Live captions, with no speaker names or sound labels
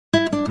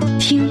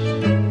听，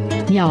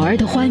鸟儿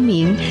的欢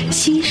鸣，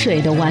溪水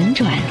的婉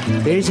转。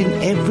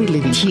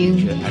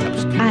听，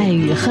爱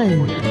与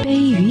恨，悲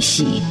与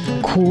喜，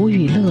苦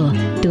与乐，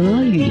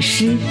得与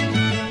失。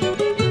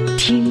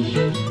听，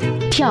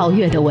跳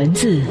跃的文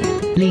字，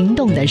灵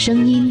动的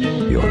声音。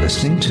You're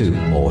listening to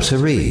More to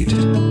Read。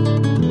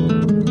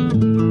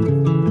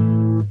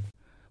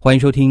 欢迎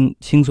收听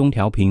轻松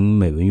调频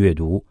美文阅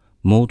读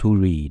More to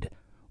Read，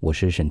 我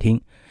是沈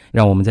听，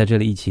让我们在这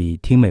里一起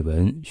听美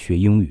文学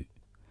英语。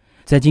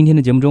在今天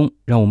的节目中，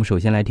让我们首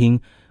先来听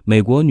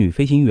美国女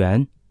飞行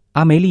员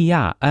阿梅利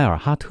亚·埃尔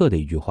哈特的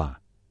一句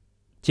话，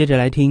接着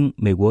来听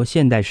美国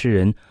现代诗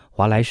人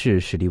华莱士·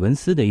史蒂文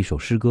斯的一首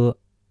诗歌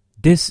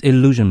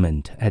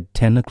Disillusionment at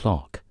 10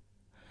 o'clock，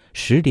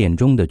 10点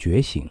钟的觉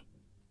醒。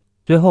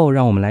最后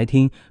让我们来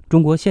听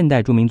中国现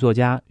代著名作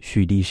家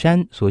许地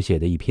山所写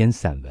的一篇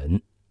散文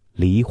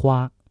梨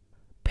花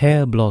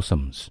Pear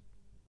Blossoms。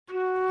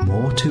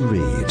 More to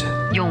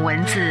Read， 用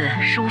文字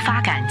抒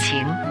发感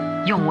情，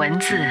用文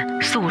字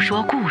诉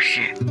说故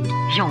事，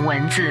用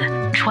文字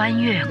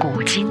穿越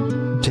古今。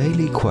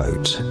 Daily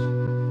Quote。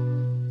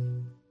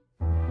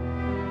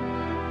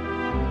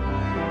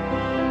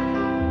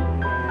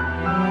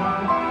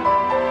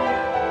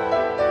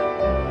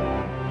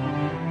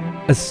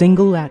 A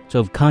single act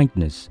of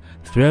kindness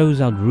throws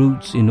out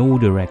roots in all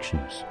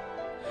directions,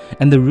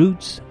 and the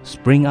roots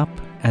spring up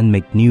and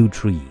make new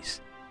trees.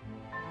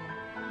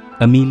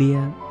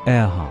 Amelia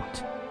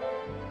Earhart。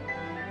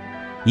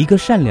 一个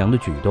善良的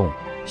举动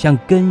像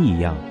根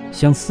一样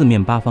向四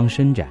面八方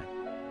伸展，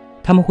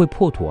它们会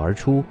破土而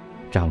出，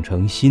长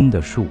成新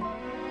的树。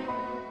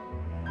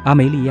阿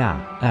梅利亚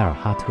·埃尔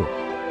哈特。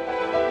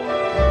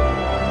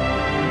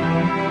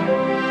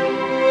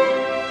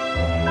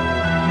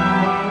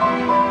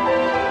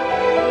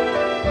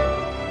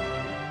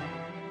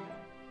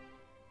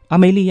阿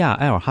梅利亚·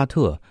埃尔哈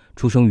特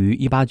出生于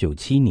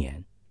1897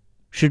年，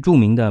是著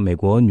名的美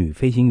国女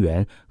飞行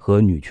员和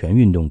女权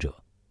运动者。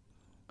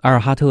埃尔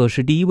哈特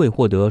是第一位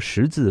获得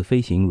10字飞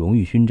行荣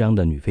誉勋章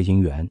的女飞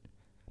行员，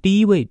第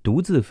一位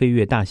独自飞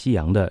越大西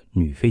洋的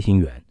女飞行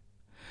员。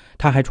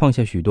她还创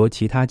下许多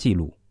其他纪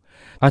录，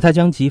而她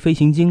将其飞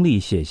行经历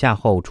写下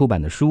后出版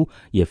的书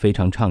也非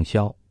常畅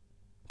销。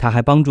她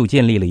还帮助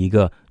建立了一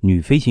个女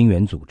飞行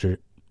员组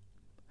织。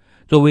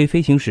作为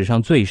飞行史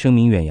上最声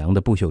名远扬的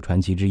不朽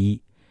传奇之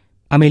一，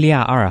阿梅利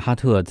亚·阿尔哈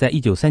特在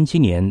1937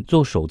年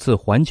做首次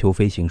环球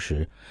飞行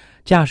时，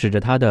驾驶着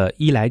他的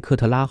伊莱克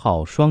特拉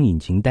号双引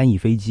擎单翼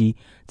飞机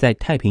在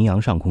太平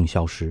洋上空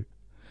消失。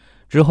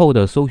之后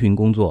的搜寻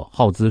工作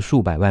耗资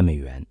数百万美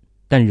元，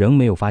但仍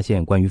没有发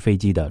现关于飞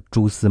机的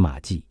蛛丝马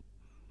迹。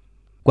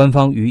官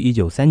方于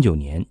1939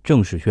年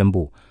正式宣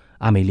布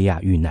阿梅利亚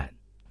遇难。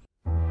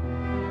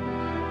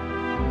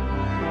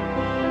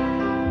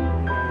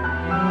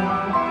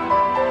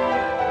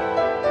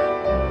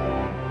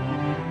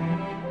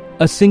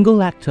A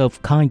single act of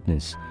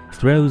kindness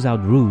throws out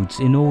roots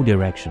in all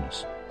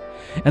directions,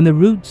 and the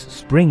roots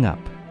spring up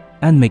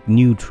and make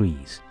new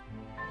trees.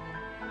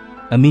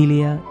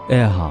 Amelia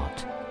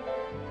Earhart。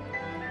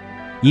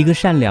 一个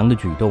善良的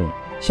举动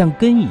像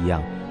根一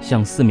样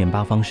向四面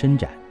八方伸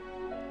展，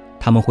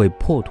它们会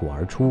破土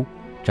而出，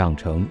长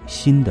成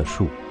新的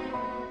树。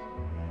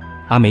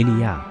阿梅利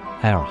亚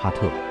·埃尔哈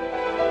特。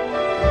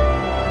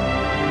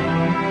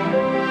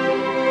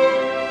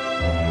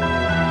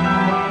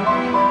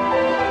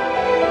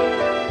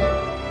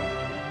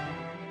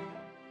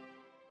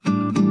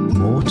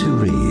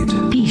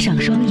闭上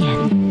双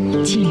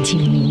眼，静静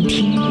聆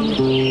听，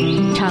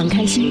敞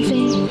开心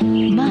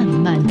扉，慢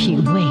慢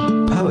品味。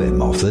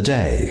 Poem of the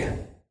day。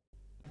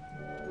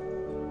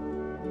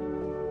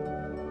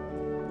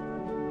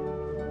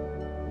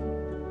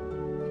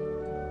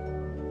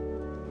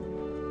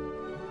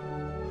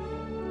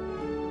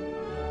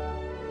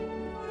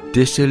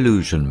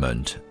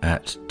 Disillusionment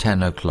at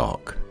 10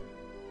 o'clock.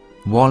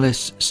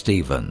 Wallace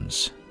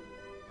Stevens.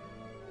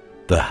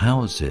 The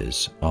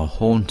houses are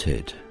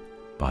haunted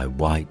by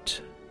white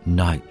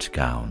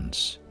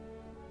nightgowns.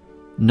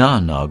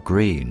 None are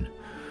green,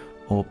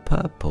 or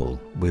purple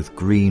with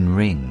green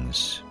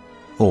rings,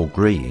 or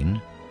green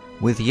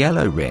with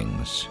yellow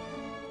rings,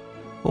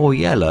 or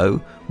yellow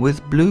with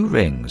blue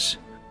rings.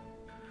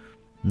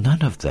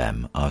 None of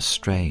them are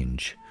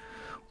strange,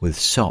 with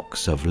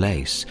socks of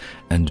lace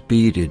and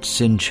beaded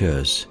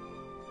cinctures.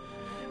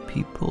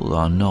 People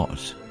are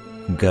not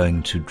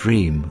going to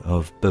dream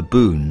of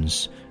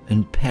baboons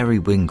and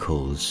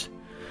periwinkles.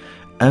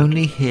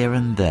 Only here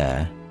and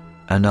there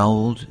an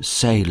old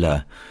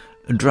sailor,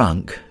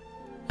 drunk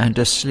and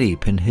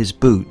asleep in his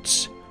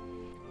boots,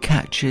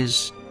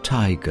 catches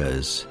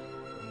tigers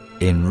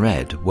in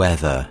red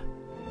weather.10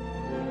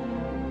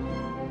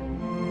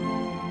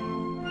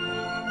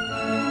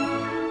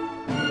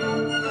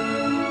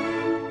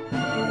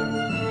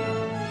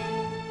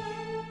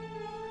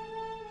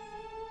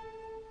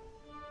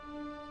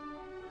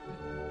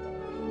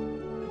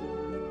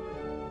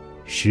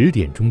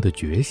点钟的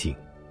觉醒，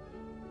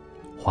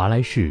华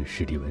莱士·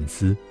史蒂文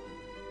斯。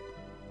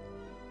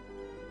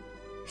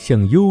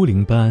像幽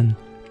灵般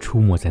出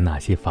没在那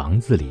些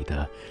房子里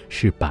的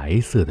是白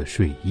色的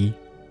睡衣，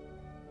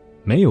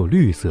没有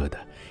绿色的，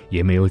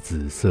也没有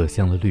紫色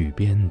镶了绿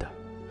边的，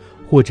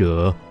或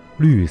者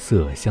绿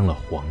色镶了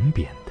黄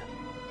边的。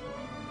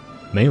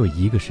没有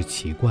一个是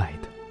奇怪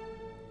的，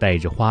带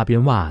着花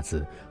边袜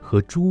子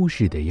和珠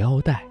饰的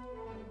腰带。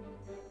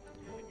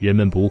人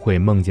们不会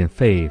梦见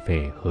狒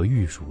狒和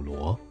玉鼠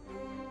螺，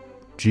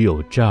只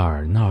有这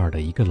儿那儿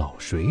的一个老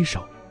水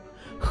手，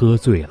喝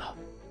醉了，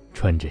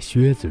穿着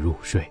靴子入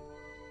睡，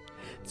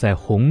在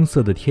红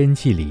色的天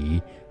气里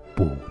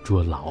捕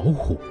捉老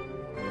虎。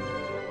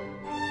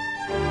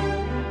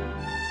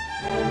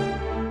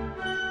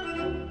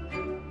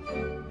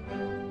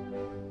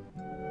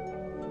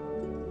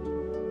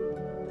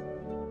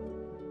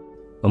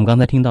我们刚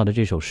才听到的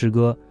这首诗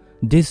歌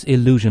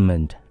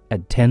Disillusionment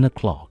at 10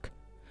 o'clock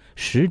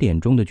 10点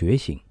钟的觉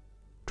醒，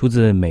出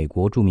自美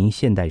国著名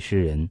现代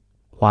诗人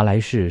华莱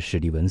士·史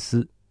蒂文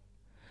斯。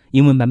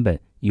英文版本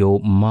由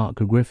Mark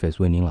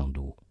Griffiths 为您朗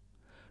读，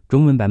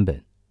中文版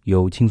本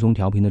由轻松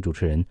调频的主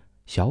持人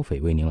小斐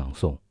为您朗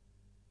诵。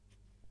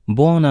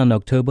Born on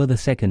October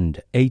 2nd,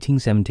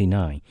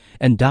 1879,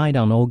 and died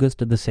on August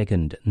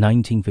 2nd,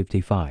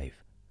 1955,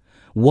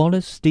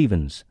 Wallace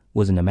Stevens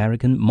was an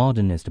American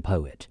modernist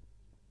poet.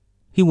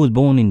 He was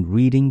born in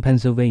Reading,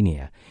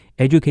 Pennsylvania,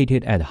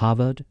 educated at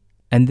Harvard,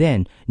 and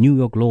then New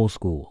York Law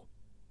School,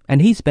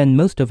 and he spent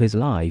most of his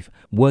life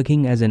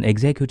working as an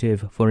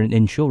executive for an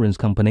insurance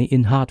company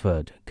in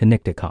Hartford,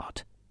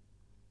 Connecticut.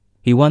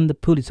 He won the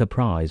Pulitzer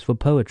Prize for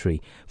Poetry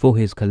for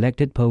his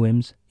collected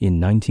poems in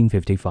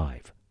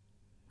 1955.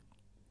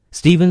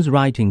 Stevens'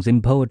 writings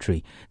in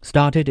poetry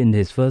started in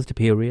his first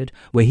period,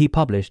 where he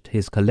published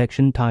his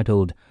collection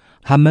titled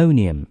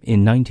Harmonium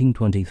in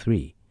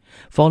 1923,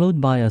 followed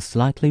by a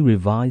slightly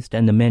revised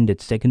and amended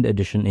second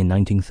edition in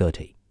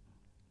 1930.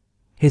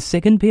 His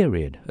second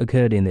period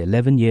occurred in the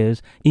 11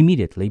 years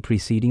immediately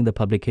preceding the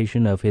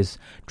publication of his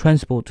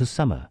Transport to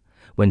Summer,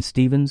 when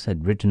Stevens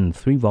had written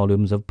 3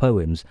 volumes of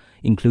poems,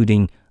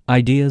 including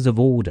Ideas of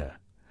Order,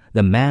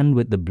 The Man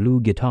with the Blue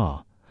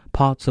Guitar,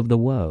 Parts of the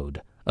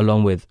World,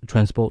 along with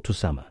Transport to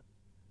Summer.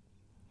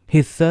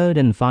 His third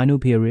and final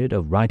period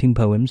of writing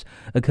poems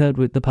occurred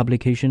with the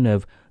publication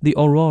of The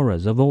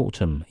Auroras of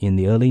Autumn in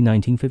the early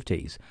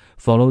 1950s,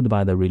 followed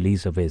by the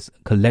release of his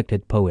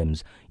collected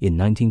poems in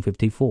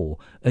 1954,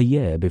 a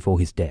year before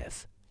his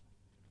death.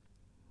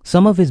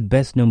 Some of his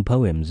best-known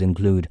poems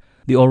include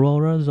The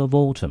Auroras of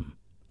Autumn,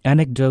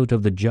 Anecdote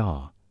of the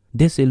Jar,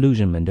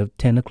 Disillusionment of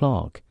 10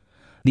 o'clock,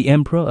 The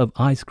Emperor of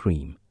Ice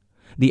Cream,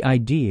 The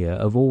Idea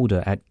of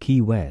Order at Key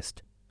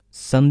West,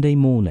 Sunday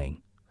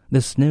Morning,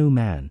 The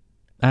Snowman,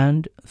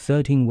 and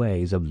 13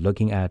 Ways of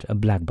Looking at a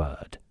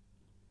Blackbird.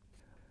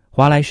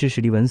 华莱士·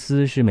史蒂文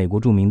斯是美国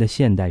著名的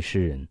现代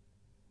诗人。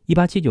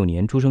1879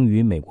年出生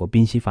于美国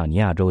宾夕法尼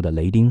亚州的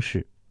雷丁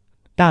市。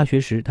大学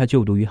时他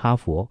就读于哈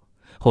佛，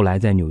后来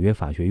在纽约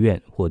法学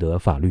院获得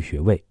法律学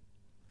位。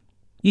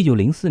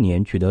1904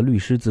年取得律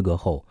师资格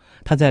后，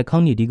他在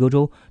康涅狄格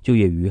州就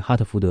业于哈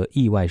特福德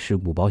意外事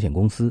故保险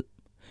公司。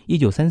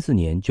1934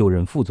年就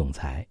任副总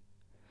裁。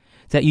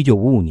在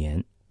1955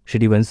年，史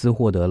蒂文斯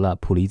获得了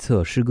普利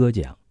策诗歌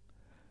奖，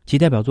其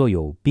代表作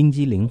有《冰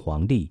激凌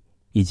皇帝》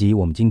以及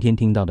我们今天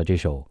听到的这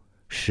首《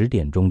10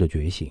点钟的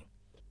觉醒》。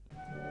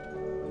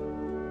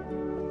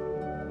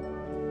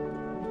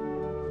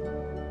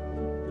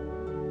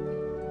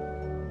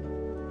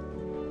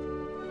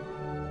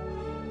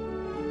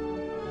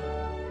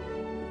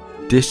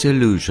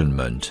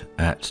Disillusionment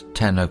at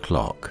 10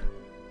 o'clock.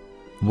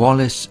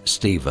 Wallace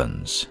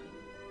Stevens.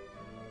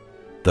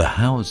 The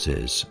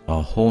houses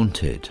are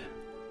haunted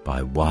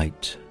by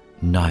white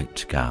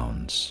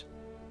nightgowns.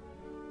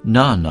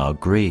 None are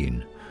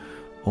green,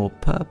 or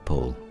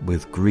purple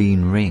with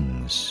green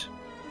rings,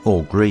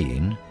 or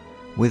green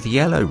with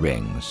yellow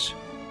rings,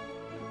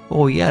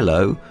 or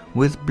yellow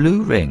with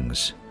blue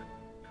rings.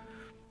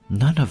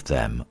 None of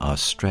them are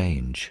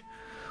strange,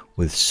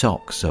 with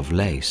socks of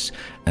lace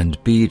and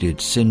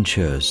beaded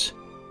cinctures.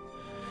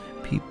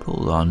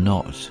 People are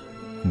not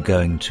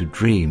going to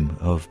dream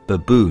of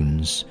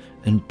baboons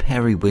and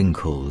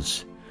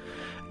periwinkles.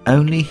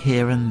 Only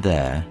here and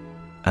there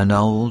an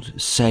old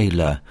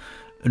sailor,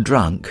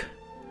 drunk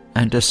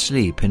and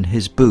asleep in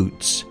his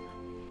boots,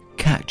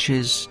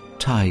 catches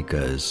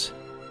tigers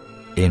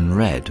in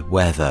red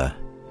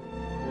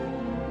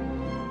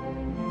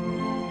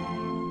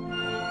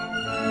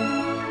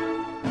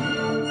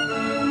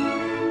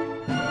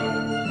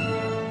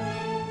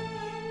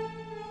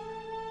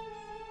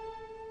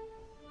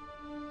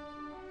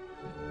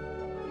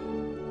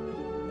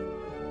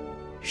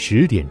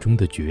点钟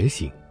的觉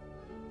醒，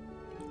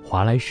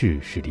华莱士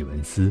·史蒂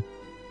文斯。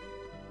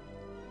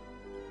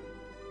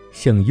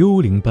像幽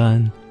灵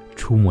般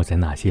出没在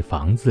那些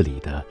房子里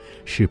的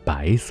是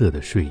白色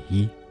的睡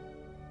衣，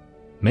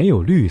没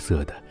有绿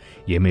色的，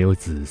也没有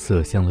紫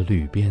色镶了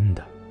绿边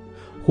的，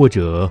或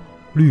者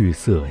绿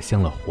色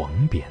镶了黄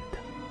边的。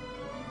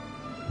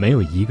没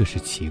有一个是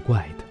奇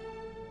怪的，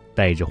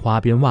带着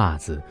花边袜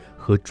子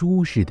和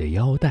珠饰的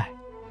腰带。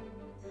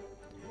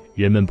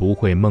人们不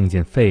会梦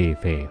见狒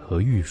狒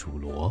和玉鼠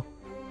螺，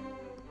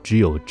只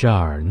有这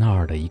儿那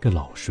儿的一个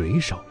老水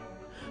手，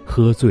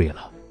喝醉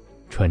了，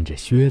穿着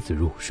靴子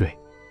入睡，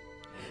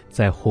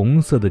在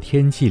红色的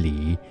天气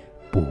里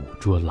捕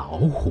捉老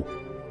虎。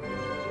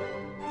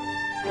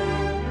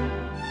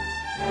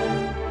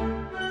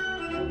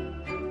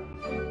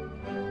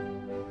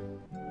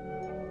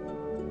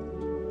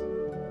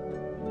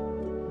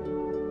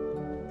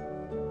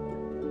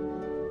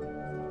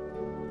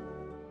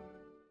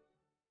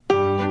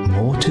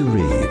More to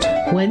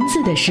read. 文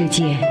字的世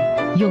界，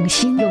用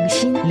心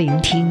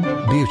聆听。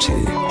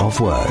Beauty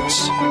of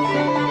words.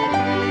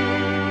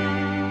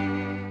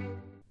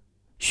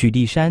 许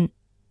地山，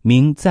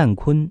名赞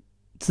坤，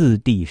字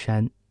地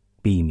山，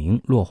笔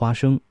名落花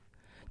生，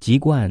籍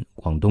贯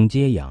广东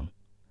揭阳。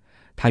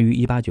他于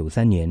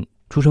1893年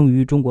出生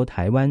于中国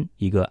台湾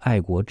一个爱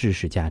国志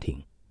士家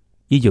庭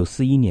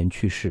，1941年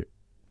去世。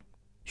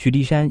许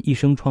地山一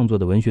生创作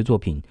的文学作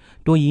品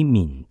多以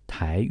闽、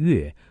台、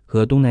粤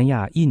和东南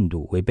亚、印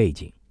度为背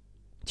景，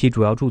其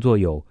主要著作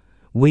有《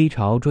微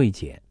潮坠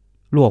简》、《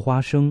落花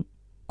生》、《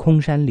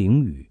空山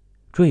灵雨》、《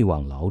坠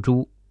网劳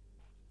珠》。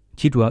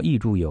其主要译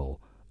著有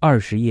《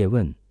20叶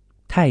问》、《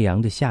太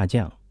阳的下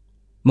降》、《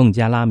孟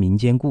加拉民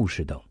间故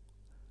事》等。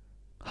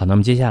好，那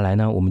么接下来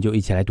呢，我们就一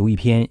起来读一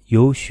篇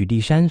由许地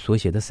山所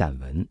写的散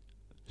文《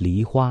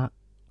梨花》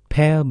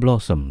 Pear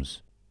Blossoms。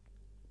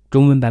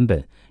 中文版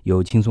本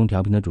由轻松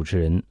调频的主持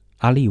人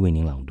阿丽为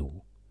您朗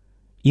读，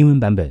英文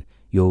版本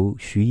由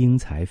徐英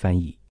才翻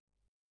译。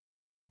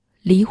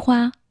梨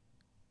花，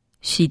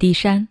许地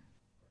山。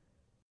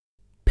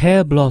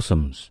 Pear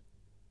Blossoms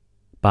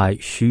by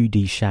许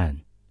地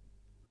山。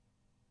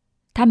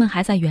他们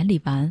还在园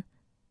里玩，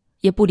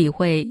也不理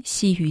会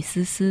细雨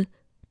丝丝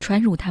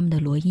穿入他们的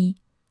罗衣。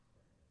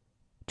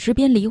池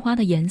边梨花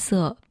的颜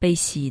色被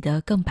洗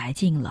得更白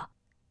净了，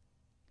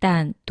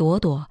但朵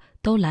朵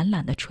都懒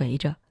懒地垂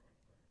着。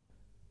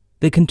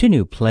They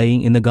continue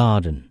playing in the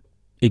garden,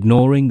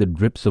 ignoring the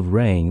drips of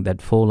rain that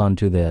fall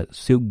onto their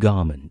silk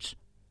garments.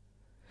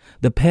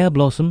 The pear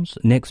blossoms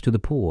next to the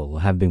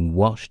pool have been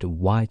washed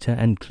whiter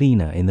and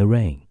cleaner in the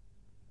rain,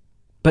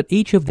 but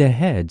each of their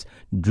heads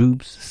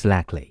droops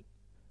slackly.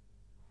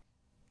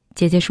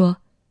 姐姐说：“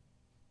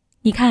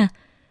你看，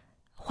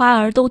花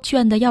儿都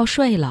倦得要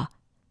睡了。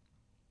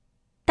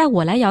待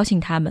我来摇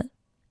醒它们。”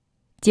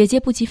姐姐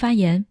不及发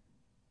言，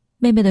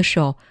妹妹的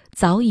手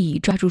早已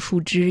抓住树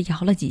枝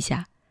摇了几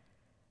下。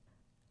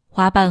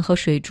花瓣和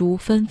水珠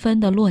纷纷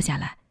地落下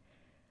来，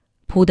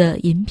铺得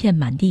银片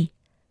满地，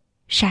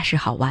煞是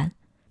好玩。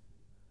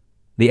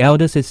 The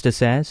elder sister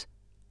says,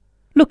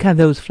 "Look at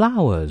those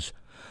flowers.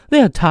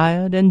 They are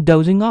tired and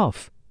dozing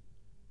off.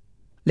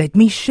 Let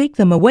me shake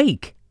them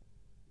awake."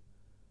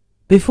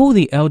 Before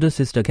the elder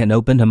sister can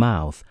open her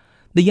mouth,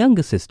 the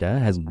younger sister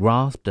has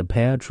grasped a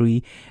pear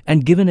tree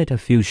and given it a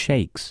few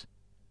shakes.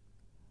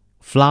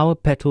 Flower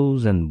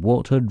petals and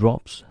water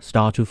drops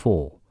start to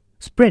fall,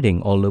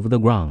 spreading all over the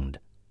ground,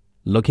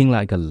 looking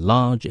like a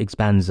large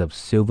expanse of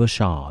silver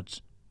shards.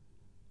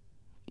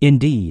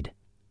 Indeed,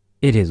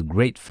 it is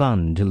great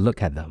fun to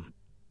look at them.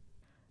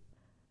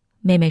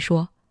 妹妹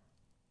说：“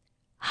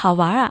好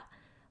玩啊，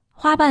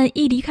花瓣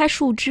一离开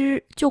树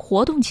枝就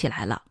活动起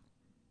来了。”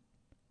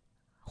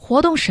活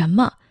动什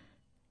么？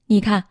你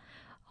看，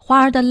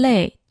花儿的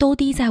泪都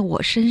滴在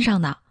我身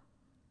上呢。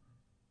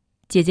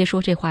姐姐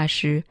说这话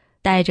时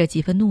带着几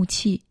分怒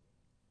气，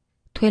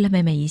推了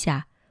妹妹一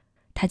下，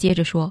她接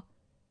着说：“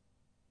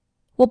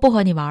我不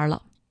和你玩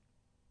了，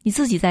你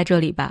自己在这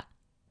里吧。”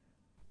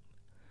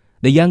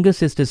 The younger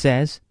sister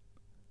says,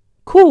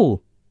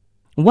 "Cool.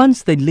 Once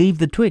they leave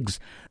the twigs,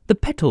 the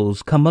petals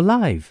come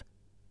alive."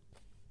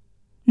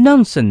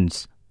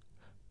 "Nonsense.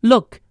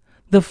 Look,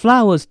 the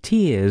flower's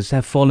tears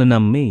have fallen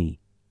on me,"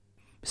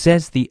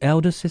 says the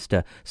elder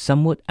sister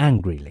somewhat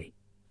angrily.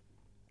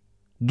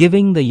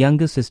 Giving the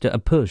younger sister a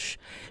push,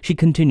 she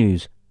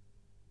continues,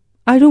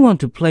 "I don't want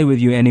to play with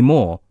you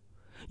anymore.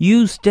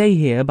 You stay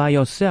here by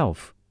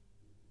yourself."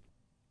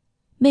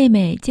 妹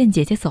妹见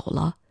姐姐走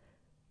了，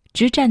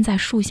直站在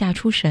树下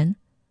出神。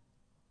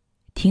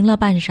停了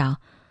半晌，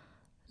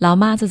老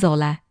妈子走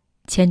来，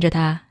牵着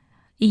她，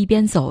一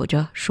边走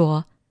着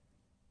说：“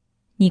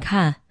你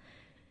看，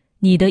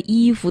你的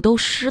衣服都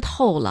湿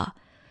透了，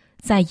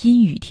在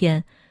阴雨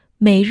天，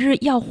每日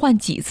要换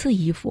几次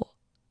衣服，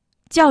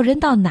叫人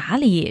到哪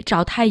里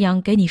找太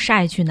阳给你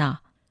晒去呢？”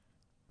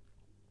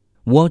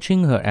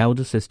 Watching her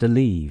elder sister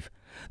leave,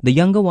 the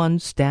younger one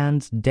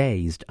stands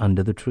dazed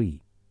under the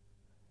tree.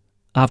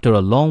 After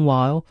a long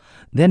while,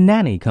 their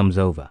nanny comes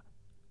over.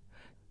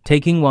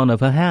 Taking one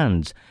of her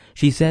hands,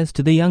 she says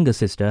to the younger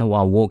sister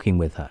while walking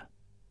with her,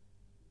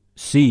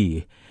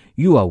 "See,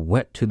 you are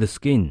wet to the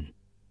skin.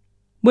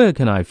 Where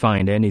can I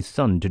find any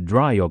sun to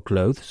dry your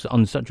clothes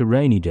on such a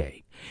rainy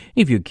day,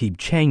 if you keep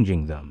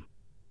changing them?"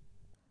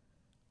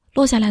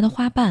 落下来的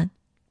花瓣，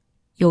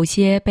有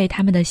些被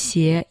他们的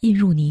鞋印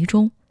入泥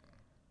中，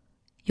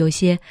有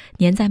些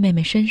粘在妹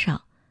妹身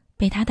上，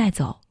被她带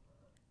走，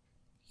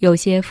有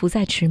些浮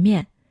在池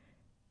面，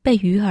被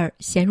鱼儿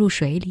衔入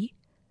水里。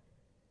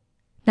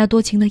那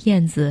多情的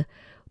燕子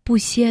不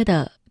歇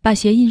地把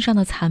鞋印上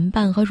的残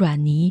瓣和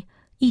软泥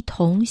一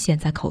同衔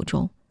在口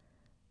中，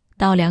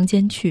到梁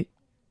间去，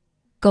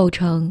构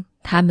成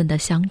它们的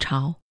香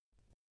巢。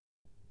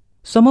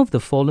 Some of the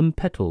fallen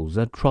petals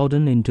are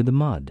trodden into the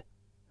mud.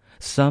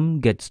 Some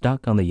get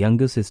stuck on the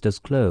younger sister's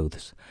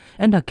clothes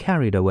and are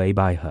carried away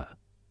by her.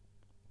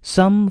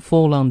 Some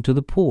fall onto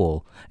the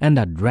pool and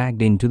are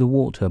dragged into the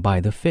water by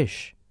the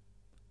fish.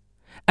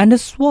 And a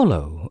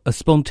swallow, a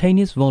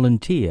spontaneous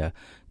volunteer,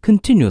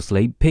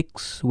 continuously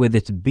picks with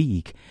its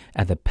beak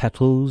at the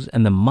petals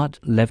and the mud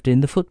left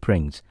in the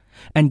footprints,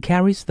 and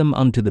carries them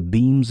onto the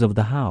beams of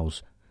the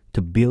house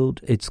to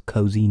build its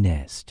cozy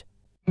nest.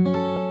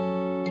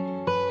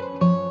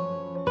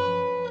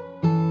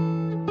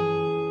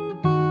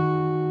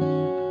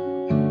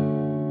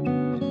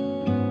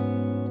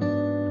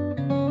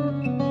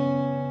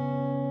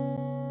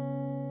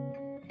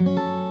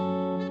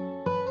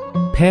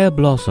 Pear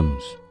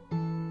Blossoms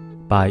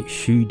by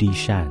Xu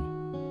Dishan.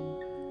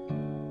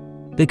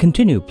 They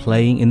continue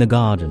playing in the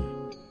garden,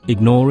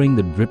 ignoring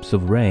the drips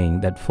of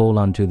rain that fall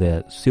onto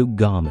their silk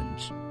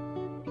garments.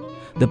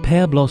 The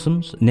pear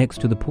blossoms next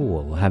to the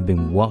pool have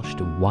been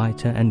washed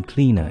whiter and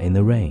cleaner in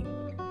the rain,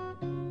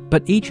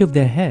 but each of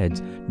their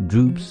heads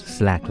droops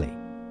slackly.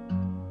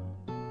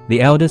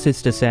 The elder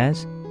sister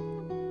says,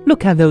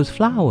 "Look at those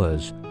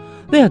flowers.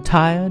 They are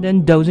tired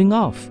and dozing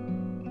off.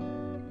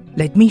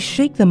 Let me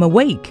shake them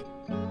awake."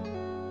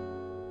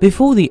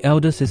 Before the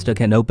elder sister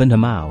can open her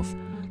mouth,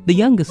 the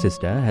younger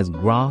sister has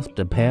grasped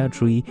a pear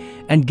tree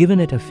and given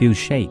it a few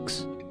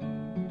shakes.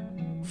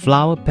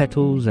 Flower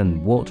petals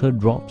and water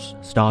drops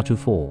start to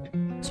fall,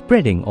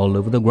 spreading all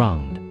over the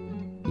ground,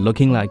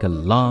 looking like a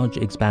large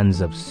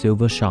expanse of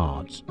silver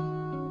shards.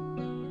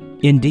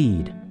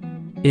 Indeed,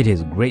 it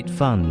is great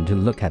fun to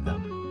look at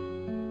them.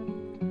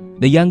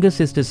 The younger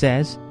sister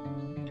says,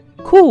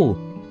 "Cool!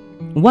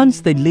 Once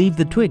they leave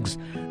the twigs,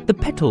 the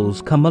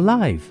petals come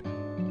alive."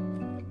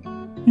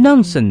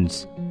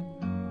 "Nonsense!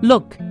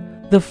 Look,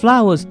 the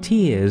flower's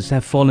tears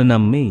have fallen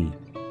on me,"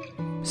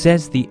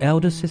 says the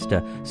elder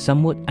sister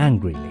somewhat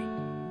angrily.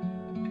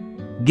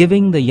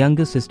 Giving the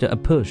younger sister a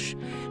push,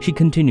 she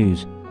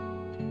continues,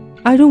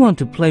 "I don't want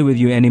to play with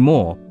you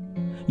anymore.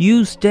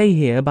 You stay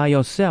here by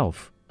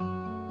yourself."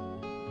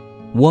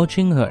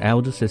 Watching her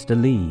elder sister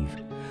leave,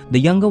 the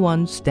younger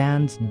one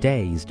stands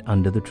dazed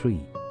under the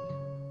tree.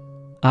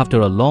 After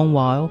a long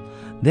while,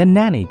 their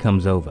nanny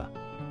comes over.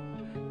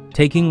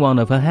 Taking one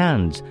of her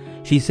hands,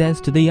 she says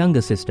to the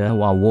younger sister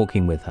while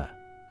walking with her,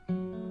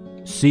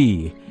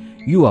 "See,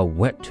 you are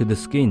wet to the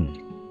skin.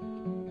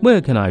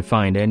 Where can I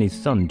find any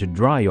sun to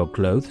dry your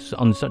clothes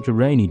on such a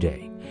rainy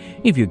day,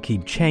 if you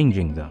keep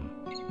changing them?"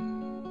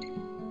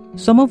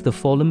 Some of the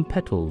fallen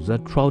petals are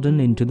trodden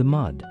into the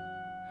mud.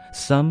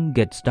 Some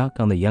get stuck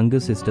on the younger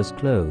sister's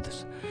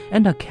clothes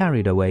and are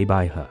carried away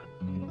by her.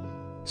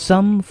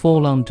 Some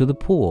fall onto the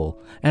pool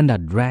and are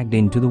dragged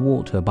into the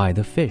water by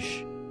the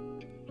fish.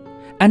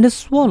 And a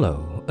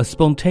swallow, a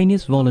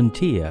spontaneous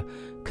volunteer,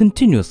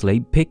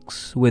 continuously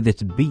picks with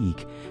its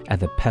beak at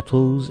the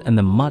petals and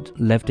the mud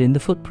left in the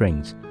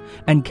footprints,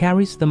 and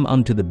carries them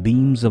onto the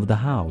beams of the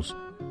house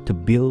to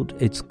build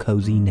its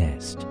cozy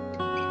nest.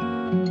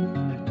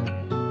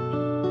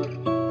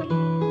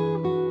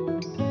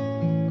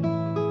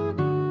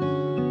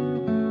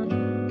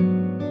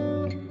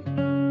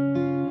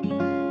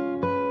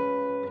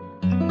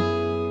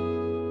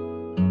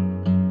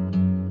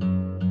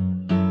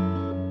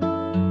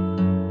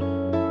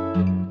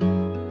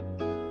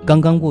刚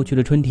刚过去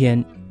的春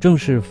天，正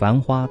是繁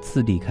花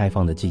次第开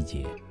放的季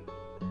节。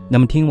那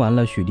么听完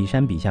了许地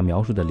山笔下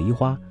描述的梨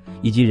花，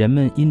以及人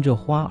们因着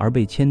花而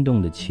被牵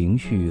动的情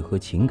绪和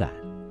情感，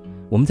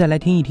我们再来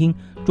听一听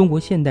中国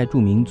现代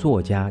著名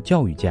作家、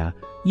教育家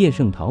叶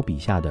圣陶笔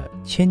下的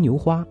牵牛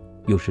花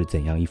又是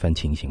怎样一番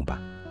情形吧。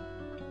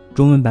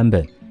中文版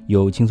本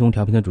由轻松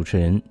调频的主持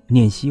人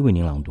念希为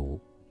您朗读，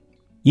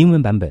英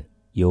文版本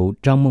由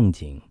张梦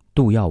景、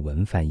杜耀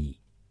文翻译。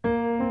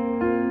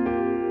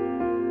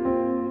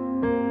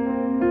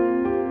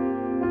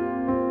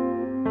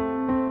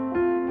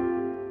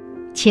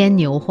牵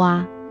牛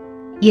花，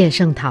叶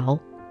圣陶。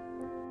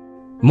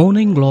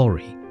 Morning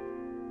Glory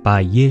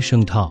by 叶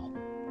圣陶。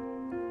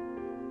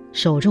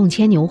手种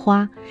牵牛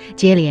花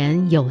接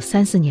连有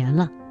3-4年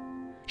了，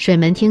水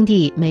门汀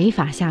地没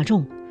法下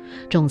种，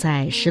种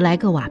在10来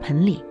个瓦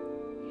盆里。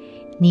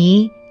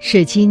泥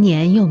是今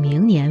年又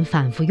明年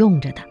反复用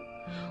着的，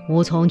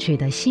无从取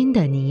得新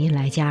的泥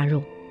来加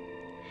入。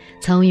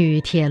曾与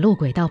铁路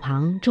轨道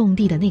旁种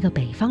地的那个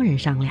北方人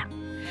商量，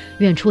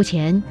愿出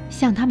钱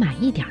向他买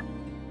一点，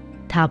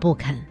他不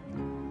肯。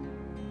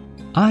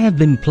 I have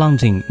been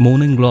planting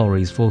morning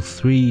glories for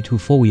 3 to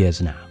 4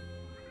 years now.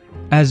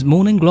 As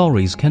morning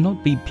glories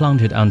cannot be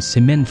planted on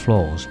cement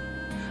floors,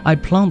 I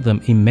plant them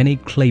in many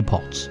clay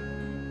pots.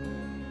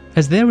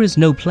 As there is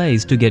no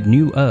place to get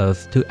new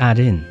earth to add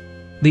in,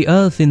 the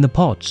earth in the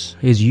pots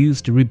is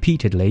used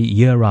repeatedly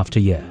year after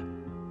year.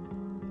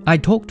 I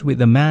talked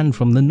with a man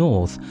from the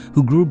north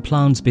who grew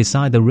plants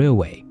beside the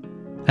railway,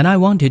 and I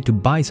wanted to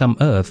buy some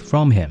earth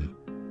from him.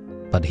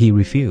 but he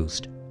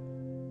refused.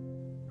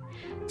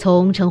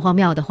 从城隍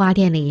庙的花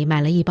店里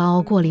买了一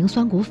包过磷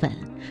酸钴粉，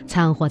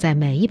掺和在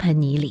每一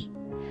盆泥里，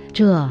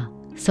这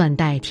算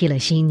代替了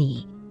稀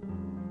泥。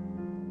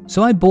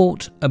So I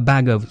bought a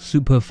bag of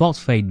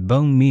superphosphate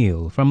bone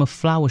meal from a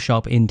flour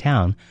shop in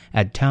town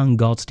at Town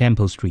God's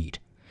Temple Street,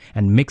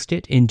 and mixed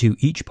it into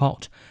each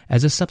pot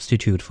as a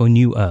substitute for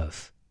new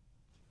earth.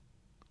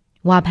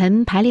 瓦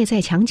盆排列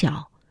在墙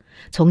角，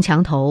从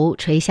墙头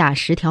垂下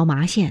10条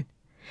麻线，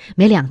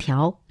每2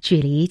条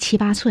距离7、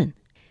8寸，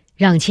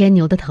让牵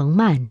牛的藤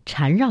蔓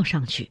缠绕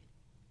上去。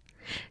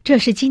这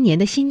是今年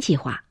的新计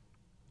划。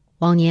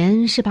往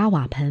年是把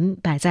瓦盆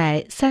摆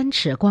在3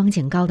尺光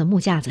景高的木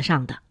架子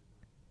上的。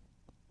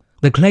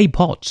The clay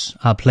pots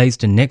are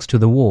placed next to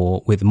the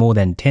wall with more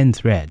than 10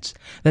 threads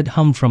that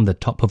hung from the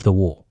top of the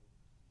wall.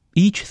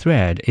 Each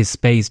thread is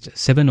spaced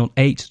 7 or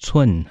 8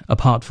 cun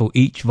apart for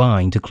each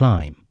vine to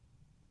climb.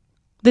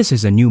 This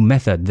is a new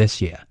method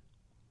this year.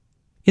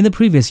 In the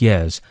previous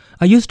years,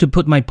 I used to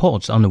put my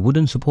pots on a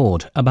wooden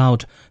support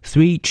about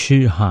 3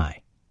 chi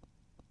high.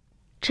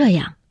 这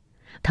样，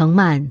藤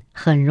蔓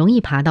很容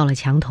易爬到了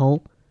墙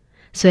头，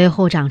随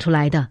后长出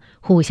来的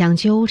互相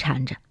纠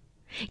缠着，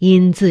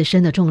因自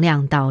身的重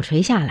量倒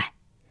垂下来，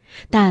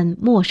但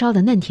末梢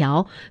的嫩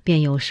条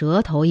便有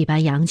蛇头一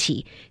般扬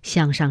起，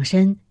向上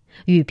伸，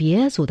与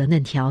别组的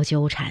嫩条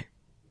纠缠，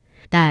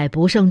待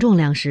不胜重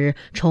量时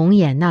重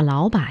演那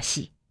老把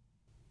戏。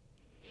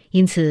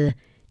因此，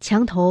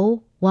墙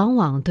头往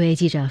往堆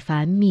积着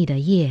繁密的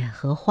叶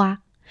和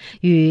花，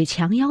与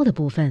墙腰的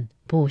部分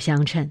不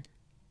相称。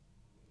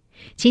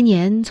今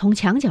年从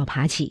墙角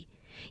爬起，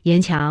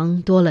沿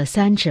墙多了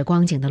3尺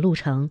光景的路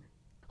程，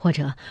或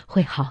者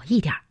会好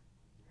一点，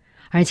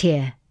而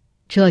且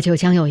这就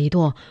将有一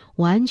垛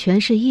完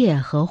全是叶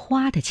和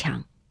花的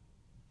墙。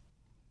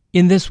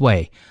In this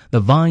way,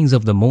 the vines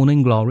of the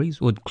morning glories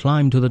would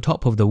climb to the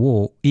top of the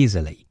wall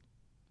easily.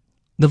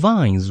 The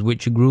vines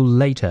which grew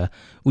later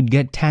would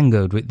get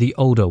tangled with the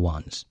older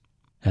ones,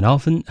 and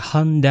often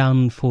hung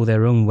down for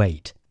their own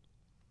weight.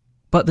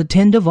 But the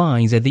tender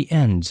vines at the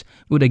ends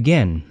would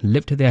again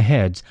lift their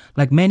heads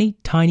like many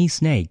tiny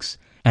snakes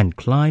and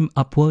climb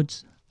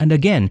upwards and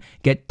again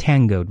get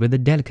tangled with the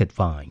delicate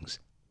vines.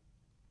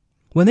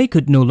 When they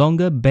could no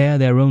longer bear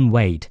their own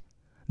weight,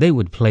 they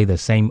would play the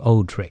same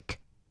old trick.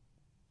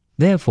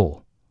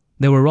 Therefore,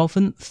 there were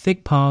often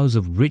thick piles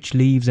of rich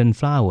leaves and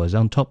flowers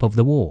on top of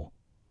the wall,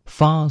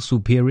 far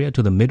superior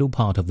to the middle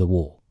part of the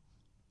wall.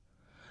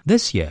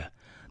 This year,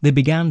 they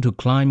began to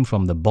climb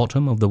from the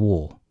bottom of the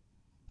wall,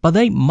 but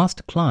they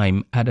must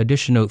climb at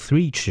additional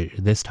 3 chi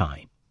this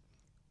time.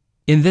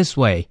 In this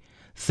way,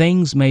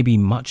 things may be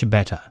much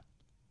better.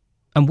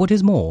 And what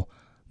is more,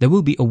 there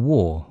will be a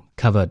wall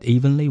covered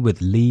evenly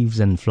with leaves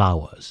and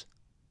flowers.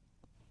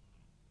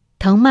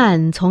 藤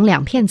蔓从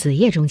2片子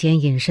叶中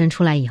间引申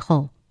出来以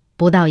后，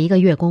不到1个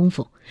月功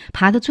夫，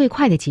爬得最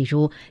快的几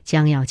株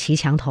将要齐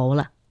墙头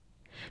了。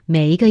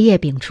每一个叶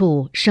柄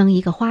处生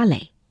一个花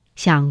蕾，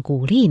像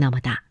谷粒那么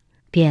大，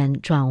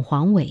便转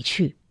黄萎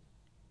去。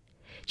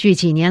据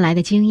几年来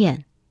的经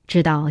验，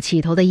知道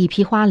起头的一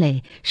批花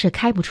蕾是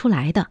开不出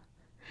来的，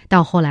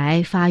到后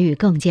来发育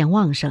更见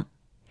旺盛，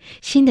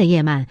新的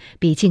叶蔓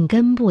比近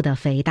根部的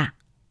肥大，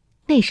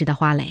那时的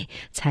花蕾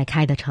才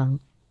开得成。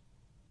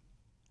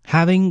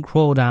Having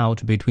crawled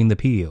out between the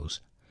peels,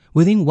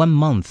 within 1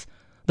 month,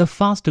 the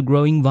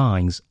faster-growing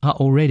vines are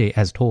already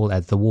as tall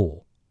as the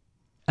wall,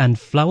 and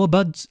flower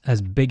buds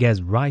as big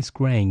as rice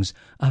grains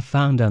are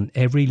found on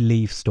every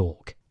leaf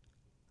stalk.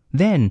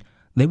 Then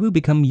they will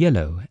become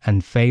yellow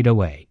and fade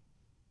away.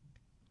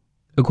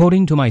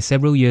 According to my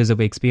several years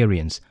of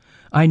experience,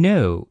 I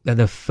know that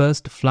the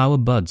first flower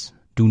buds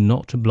do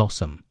not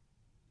blossom.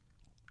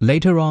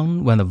 Later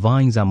on, when the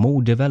vines are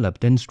more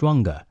developed and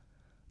stronger,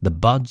 the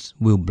buds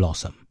will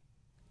blossom.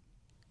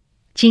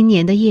 今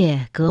年的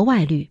叶格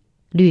外绿，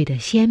绿得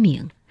鲜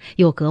明，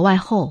又格外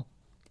厚，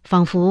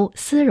仿佛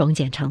丝绒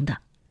剪成的。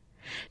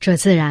这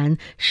自然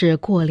是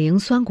过磷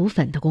酸钴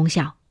粉的功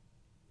效。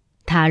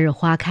他日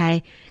花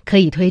开，可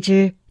以推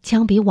知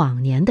将比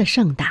往年的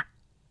盛大。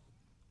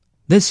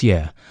This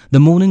year, the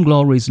morning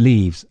glory's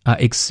leaves are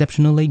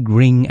exceptionally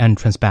green and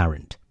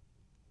transparent,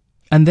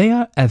 and they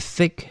are as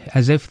thick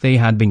as if they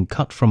had been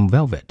cut from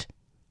velvet.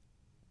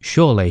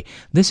 Surely,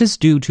 this is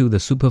due to the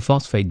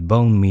superphosphate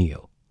bone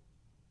meal.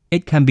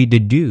 It can be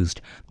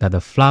deduced that the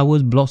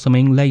flowers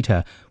blossoming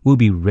later will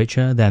be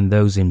richer than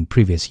those in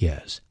previous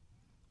years.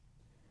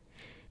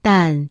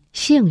 但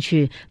兴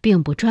趣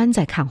并不专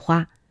在看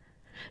花，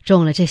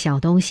种了这小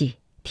东西，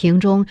庭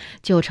中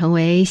就成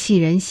为系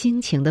人心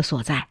情的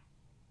所在。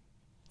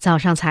早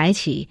上才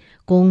起，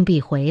工毕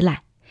回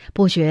来，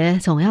不觉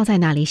总要在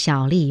那里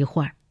小立一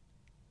会儿。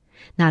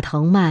那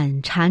藤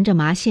蔓缠着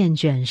麻线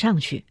卷上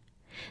去，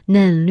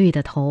嫩绿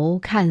的头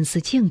看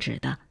似静止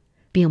的，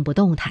并不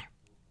动弹，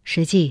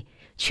实际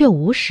却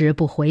无时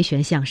不回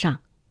旋向上。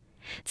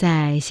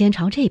再先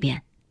朝这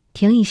边，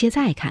停一些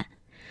再看，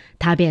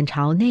它便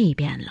朝那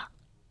边了。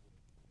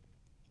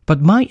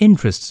But my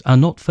interests are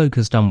not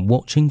focused on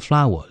watching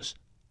flowers.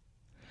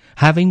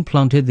 Having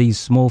planted these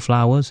small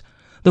flowers,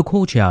 The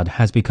courtyard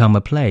has become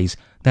a place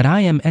that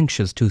I am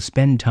anxious to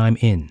spend time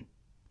in.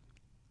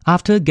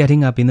 After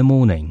getting up in the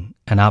morning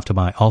and after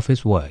my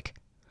office work,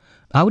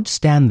 I would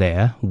stand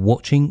there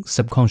watching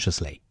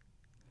subconsciously.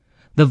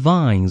 The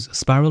vines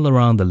spiral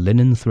around the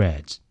linen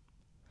threads.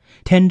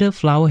 Tender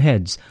flower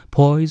heads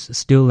poise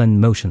still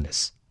and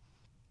motionless.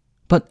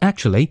 But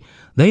actually,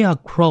 they are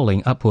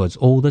crawling upwards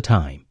all the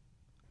time.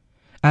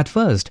 At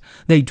first,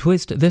 they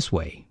twist this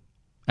way,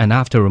 and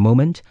after a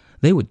moment,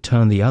 they would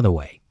turn the other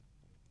way.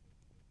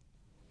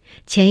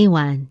 前一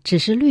晚只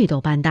是绿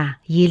豆般大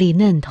一粒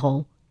嫩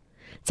头，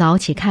早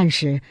起看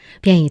时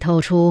便已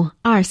透出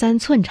2-3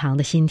寸长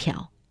的心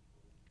条。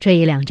这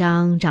一两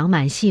张长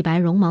满细白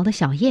绒毛的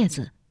小叶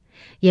子，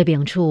叶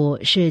柄处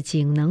是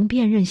仅能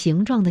辨认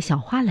形状的小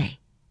花蕾，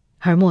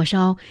而末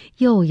梢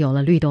又有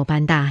了绿豆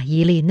般大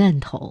一粒嫩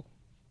头。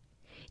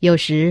有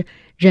时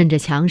任着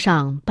墙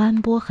上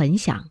斑驳痕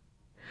响，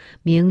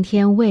明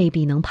天未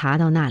必能爬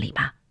到那里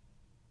吧，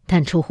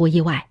但出乎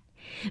意外，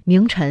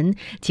明晨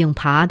竟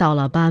爬到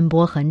了斑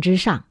驳痕之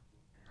上，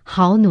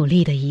好努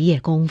力的一夜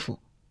功夫。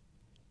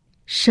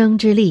生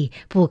之力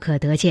不可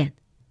得见，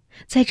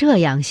在这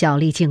样小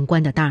力静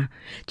观的当儿，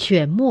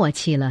却默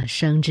契了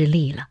生之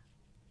力了。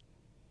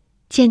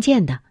渐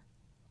渐的，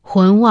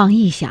魂忘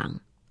意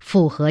想，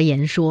复合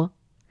言说，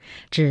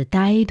只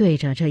呆对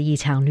着这一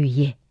墙绿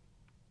叶。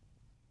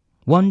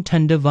One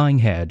tender vine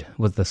head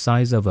was the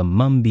size of a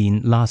mung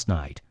bean last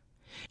night,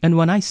 and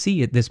when I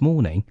see it this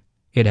morning,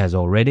 it has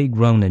already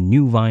grown a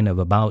new vine of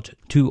about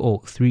 2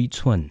 or 3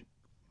 tsuen.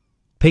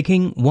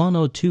 Picking 1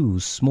 or 2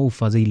 small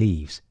fuzzy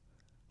leaves,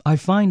 I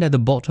find at the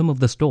bottom of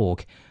the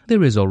stalk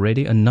there is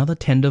already another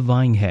tender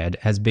vine head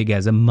as big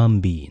as a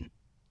mung bean.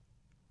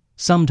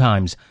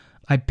 Sometimes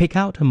I pick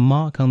out a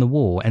mark on the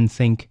wall and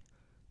think,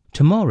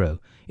 tomorrow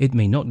it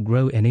may not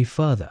grow any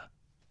further.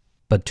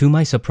 But to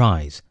my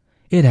surprise,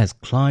 it has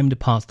climbed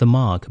past the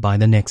mark by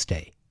the next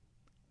day.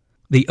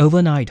 The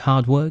overnight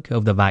hard work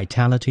of the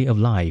vitality of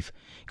life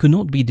could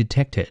not be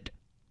detected.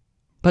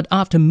 But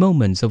after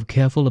moments of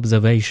careful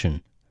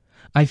observation,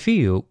 I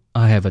feel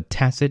I have a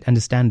tacit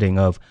understanding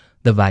of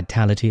the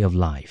vitality of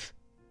life.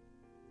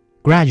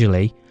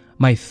 Gradually,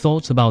 my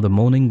thoughts about the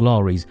morning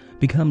glories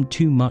become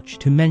too much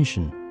to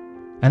mention,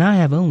 and I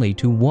have only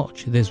to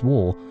watch this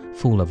wall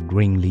full of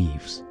green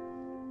leaves.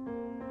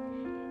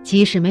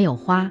 即使没有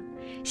花，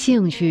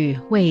兴趣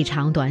未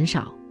尝短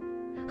少，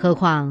何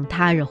况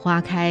他日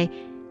花开，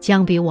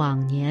将比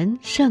往年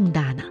盛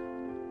大呢。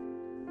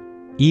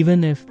Even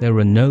if there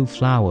are no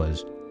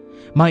flowers,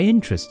 my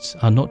interests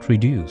are not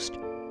reduced.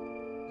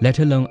 Let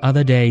alone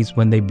other days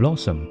when they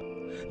blossom,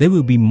 they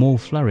will be more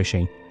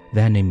flourishing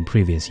than in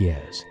previous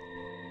years.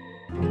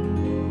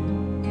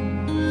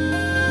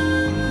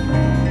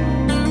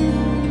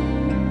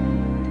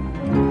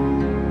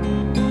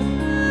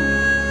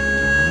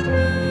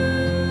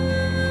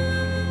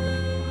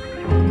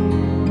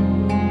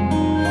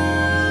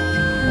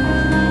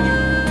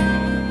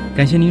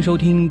 感谢您收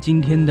听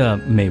今天的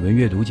美文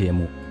阅读节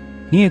目。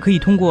您也可以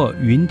通过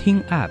云听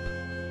App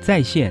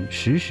在线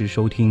实时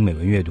收听美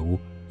文阅读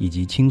以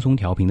及轻松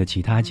调频的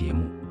其他节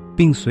目，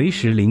并随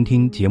时聆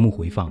听节目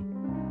回放。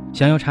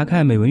想要查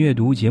看美文阅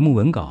读节目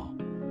文稿，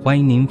欢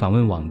迎您访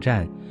问网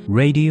站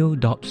radio.cgtn.com。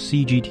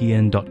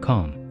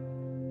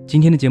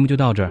 今天的节目就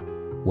到这儿，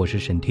我是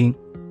沈听，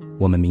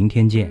我们明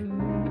天见。